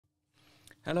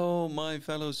Hello, my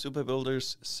fellow super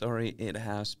builders. Sorry, it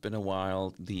has been a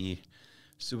while. The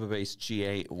Superbase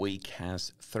GA week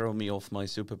has thrown me off my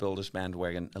super builders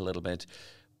bandwagon a little bit.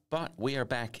 But we are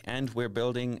back and we're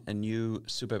building a new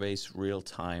Superbase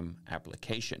real-time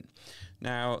application.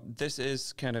 Now, this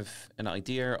is kind of an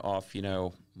idea of,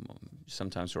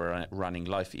 sometimes we're running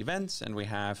live events and we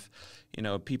have,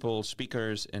 people,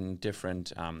 speakers in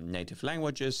different native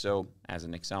languages. So as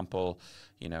an example,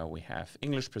 we have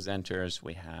English presenters,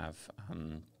 we have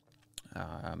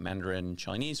Mandarin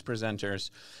Chinese presenters,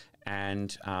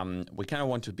 and we kind of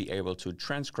want to be able to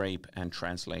transcribe and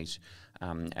translate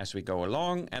as we go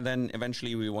along. And then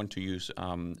eventually we want to use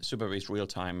Superbase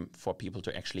real-time for people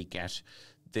to actually get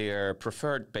their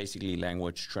preferred, basically,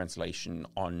 language translation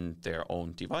on their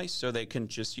own device. So they can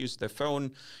just use their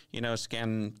phone,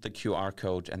 scan the QR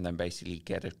code, and then basically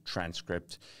get a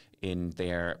transcript in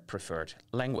their preferred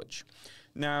language.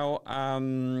 Now,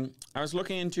 I was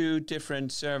looking into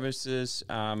different services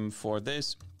for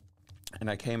this,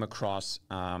 and I came across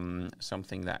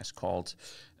something that is called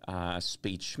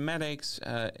SpeechMedics.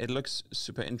 It looks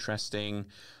super interesting.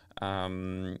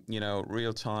 Real-time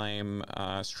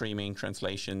streaming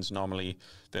translations. Normally,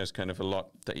 there's kind of a lot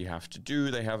that you have to do.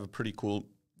 They have a pretty cool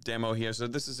demo here. So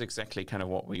this is exactly kind of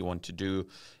what we want to do.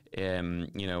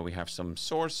 We have some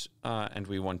source and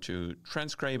we want to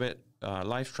transcribe it,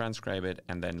 live transcribe it,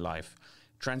 and then live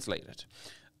translate it.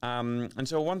 And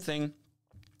so one thing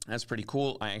that's pretty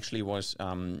cool. I actually was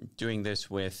doing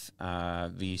this with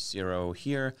V0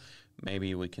 here.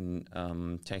 Maybe we can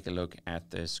take a look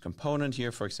at this component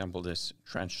here, for example, this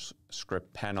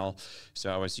transcript panel.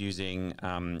 So I was using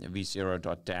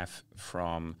v0.dev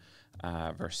from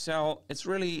Vercel. It's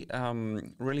really a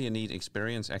neat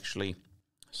experience, actually.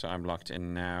 So I'm logged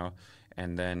in now,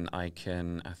 and then I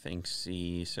can,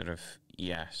 see sort of,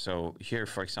 so here,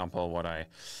 for example, what I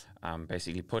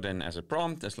basically put in as a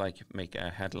prompt is like make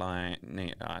a headline.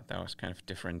 That was kind of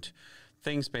different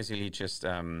things, basically just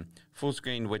full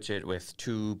screen widget with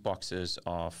two boxes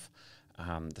of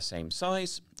the same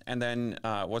size. And then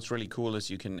what's really cool is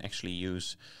you can actually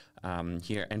use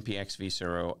here npx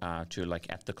v0 to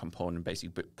add the component,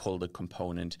 basically pull the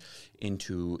component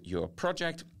into your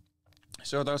project.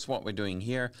 So that's what we're doing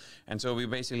here. And so we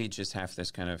basically just have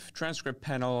this kind of transcript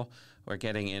panel. We're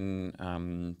getting in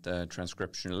the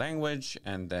transcription language,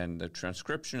 and then the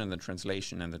transcription and the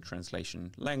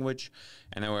translation language.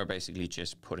 And then we're basically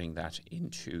just putting that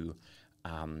into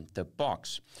the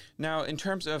box. Now, in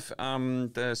terms of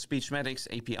the SpeechMedics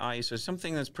API, so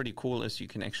something that's pretty cool is you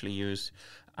can actually use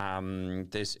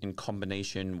this in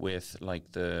combination with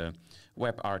the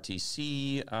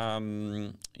WebRTC,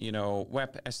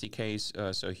 web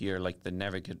SDKs. So here, the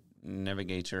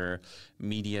Navigator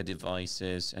media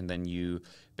devices, and then you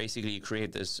basically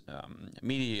create this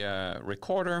media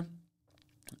recorder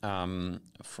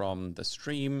from the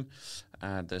stream.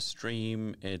 The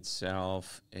stream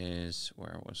itself is,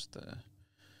 where was the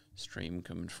stream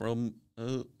coming from?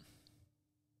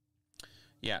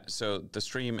 So the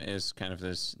stream is kind of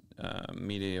this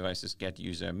media devices get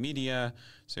user media.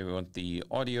 So we want the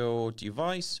audio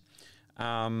device.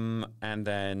 And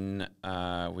then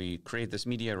we create this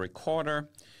media recorder.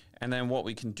 And then what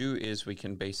we can do is we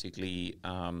can basically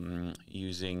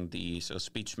using so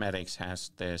SpeechMedics has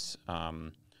this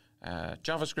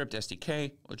JavaScript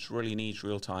SDK, which really needs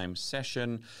real-time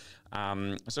session.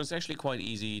 So it's actually quite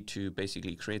easy to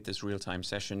basically create this real-time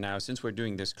session. Now, since we're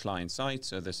doing this client-side,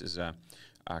 so this is a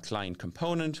client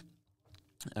component.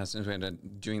 Since we're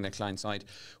doing the client-side,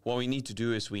 what we need to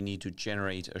do is we need to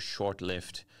generate a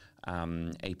short-lived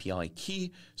API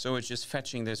key. So it's just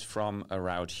fetching this from a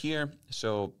route here.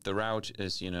 So the route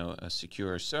is, a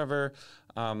secure server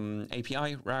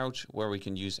API route where we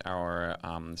can use our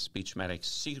SpeechMedics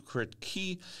secret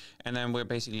key. And then we're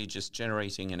basically just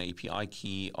generating an API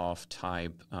key of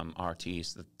type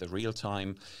RT, the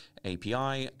real-time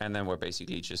API. And then we're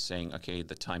basically just saying, okay,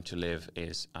 the time to live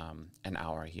is an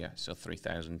hour here. So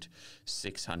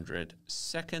 3,600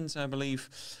 seconds, I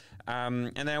believe.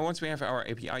 And then once we have our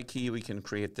API key, we can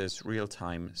create this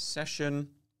real-time session,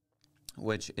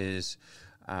 which is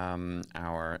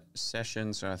our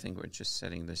session. So I think we're just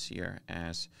setting this here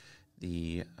as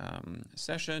the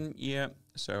session.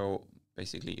 So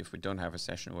basically, if we don't have a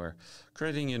session, we're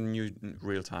creating a new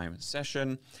real-time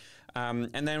session.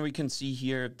 And then we can see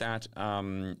here that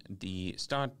the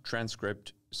start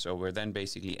transcript, so we're then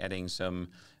basically adding some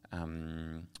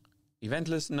event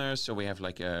listeners. So we have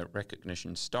a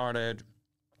recognition started.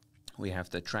 We have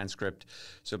the transcript.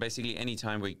 So basically,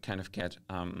 anytime we kind of get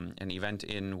an event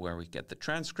in where we get the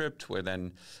transcript, we're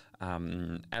then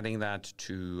adding that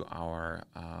to our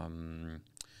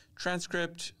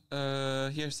transcript.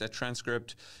 Here's that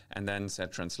transcript, and then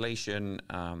set translation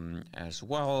as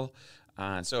well.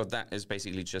 So that is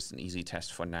basically just an easy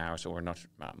test for now. So we're not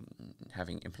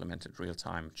having implemented real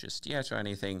time just yet or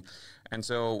anything. And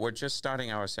so we're just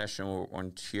starting our session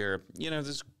on here. This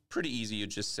is pretty easy. You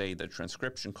just say the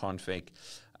transcription config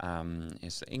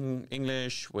is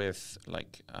English with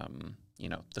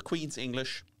the Queen's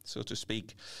English, so to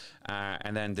speak.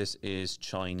 And then this is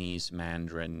Chinese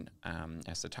Mandarin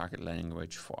as the target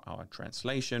language for our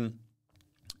translation.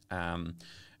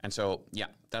 And so, yeah,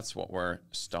 that's what we're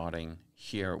starting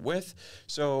here with.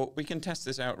 So we can test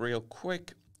this out real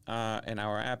quick in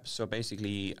our app. So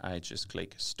basically, I just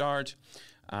click Start.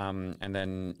 And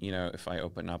then, if I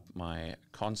open up my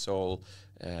console,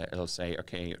 it'll say,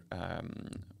 okay,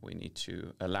 we need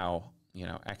to allow,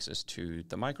 access to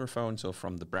the microphone, so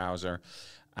from the browser.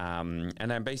 And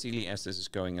then basically, as this is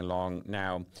going along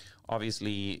now,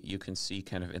 obviously, you can see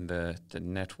kind of in the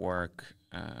network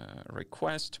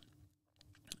request.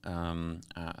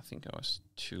 I think I was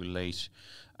too late.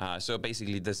 So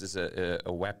basically, this is a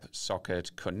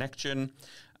WebSocket connection.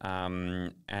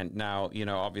 And now,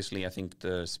 obviously, I think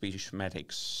the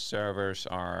Speechmatics servers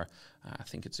are, I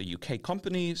think it's a UK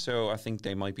company. So I think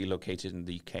they might be located in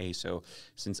the UK. So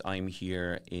since I'm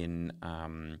here in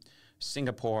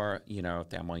Singapore,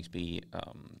 there might be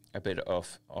a bit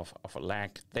of a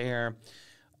lag there.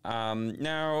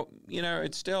 Now,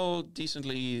 it's still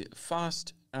decently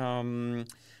fast.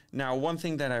 Now, one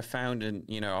thing that I found, and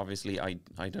obviously I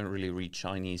don't really read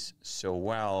Chinese so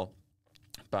well,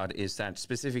 but is that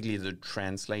specifically the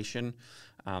translation.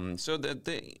 So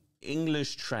the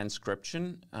English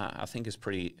transcription, I think, is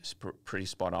pretty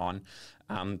spot on.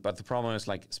 But the problem is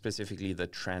specifically the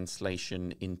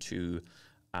translation into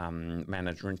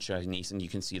Mandarin Chinese, and you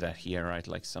can see that here, right?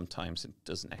 Sometimes it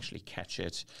doesn't actually catch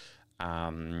it.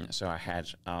 So I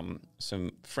had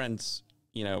some friends,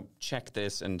 check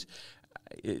this, and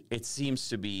it seems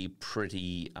to be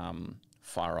pretty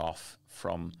far off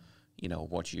from,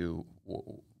 what you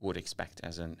would expect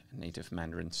as a native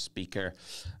Mandarin speaker.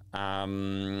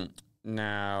 Now,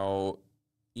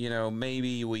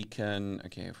 maybe we can,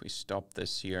 okay, if we stop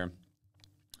this here.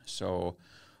 So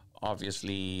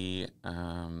obviously,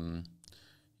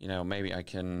 maybe I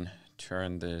can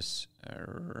turn this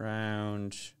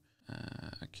around.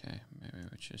 Okay, maybe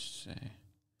we just say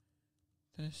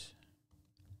this.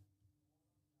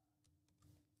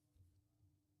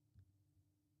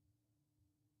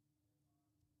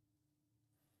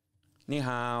 Ni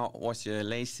hao, 我是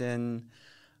雷森。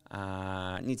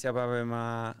你叫爸爸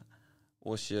吗？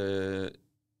我是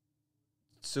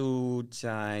住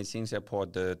在新加坡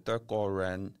的德国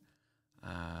人。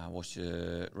我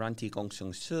是软体工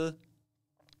程师。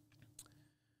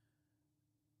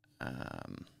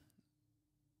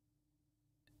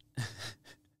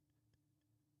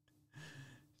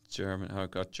German, oh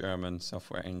god, German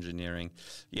software engineering.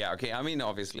 Yeah, okay, I mean,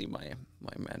 obviously my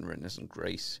Mandarin isn't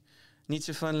great. 你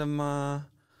吃饭了吗？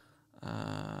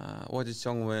我的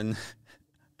中文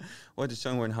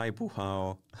还不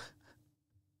好。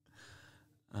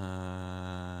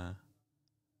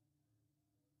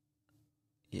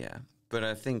Yeah, but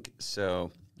I think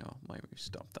so. Oh, maybe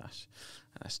stop that.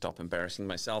 Stop embarrassing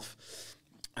myself.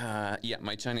 Yeah,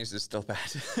 my Chinese is still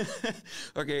bad.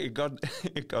 Okay, it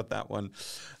got that one.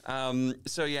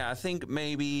 So yeah, I think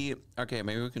maybe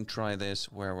we can try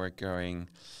this where we're going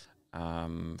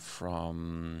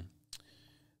from.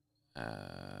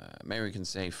 Maybe we can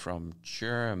say from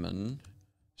German.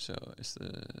 So is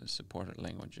the supported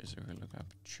languages? If we look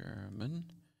up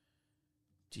German,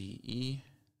 DE,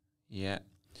 yeah.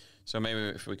 So maybe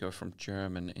if we go from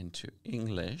German into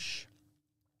English,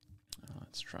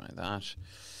 let's try that.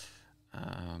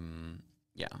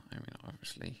 Yeah, I mean,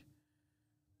 obviously.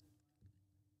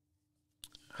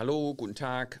 Hallo, guten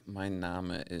Tag. Mein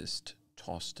Name ist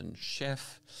Thorsten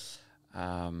Scheff.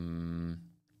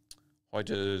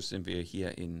 Heute sind wir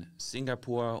hier in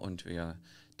Singapur und wir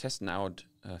testen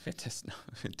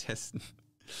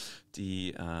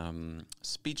die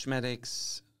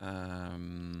Speechmatics.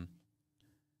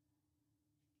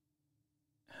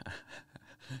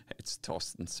 It's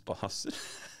Thorsten's boss.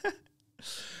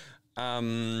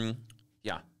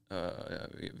 Ja,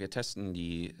 wir testen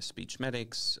die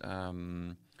Speechmatics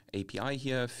API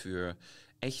hier für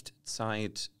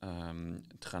Echtzeit,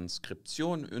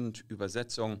 Transkription und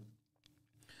Übersetzung.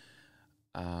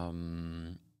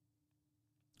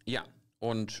 Ja,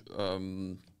 und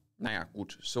naja,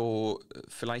 gut, so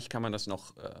vielleicht kann man das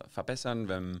noch verbessern,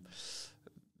 wenn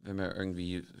wir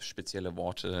irgendwie spezielle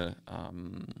Worte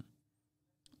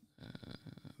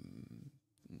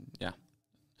ja,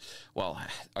 well,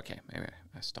 okay, maybe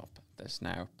I stop this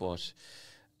now, but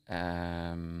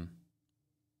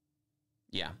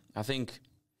yeah, I think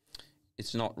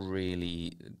it's not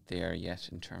really there yet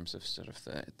in terms of sort of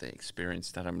the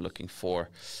experience that I'm looking for.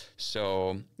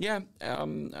 So yeah, I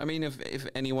mean, if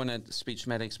anyone at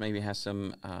SpeechMedics maybe has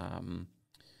some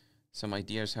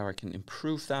ideas how I can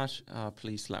improve that,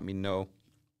 please let me know.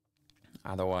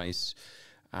 Otherwise,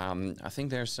 I think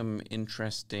there's some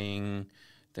interesting.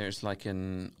 There's like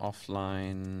an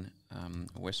offline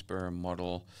whisper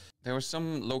model. There was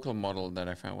some local model that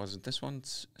I found. Was it this one?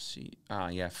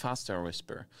 Yeah, faster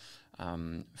whisper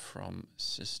from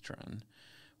Sistron,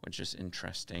 which is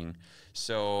interesting.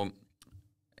 So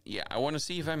yeah, I want to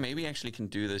see if I maybe actually can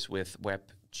do this with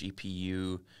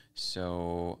WebGPU.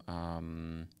 So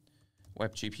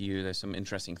WebGPU, there's some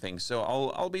interesting things. So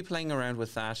I'll be playing around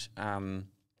with that.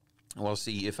 We'll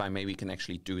see if I maybe can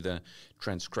actually do the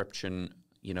transcription,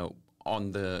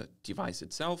 on the device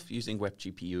itself using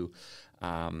WebGPU,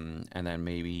 and then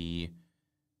maybe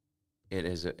it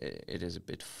is a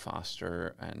bit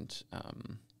faster. And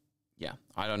yeah,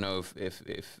 I don't know if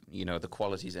the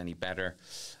quality is any better,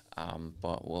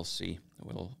 but we'll see.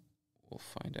 We'll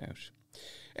find out.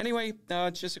 Anyway,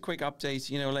 just a quick update.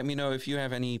 Let me know if you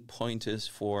have any pointers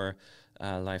for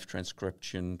live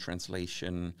transcription,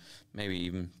 translation, maybe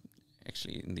even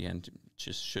actually in the end,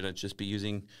 should I just be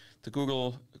using the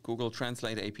Google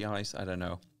Translate APIs? I don't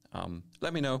know.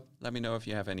 Let me know. Let me know if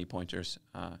you have any pointers.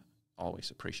 Always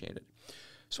appreciate it.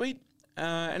 Sweet.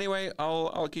 Anyway,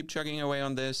 I'll keep chugging away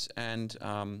on this, and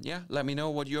yeah, let me know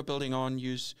what you're building on.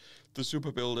 Use the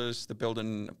super builders, the build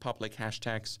in public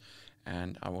hashtags,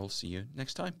 and I will see you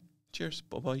next time. Cheers.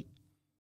 Bye-bye.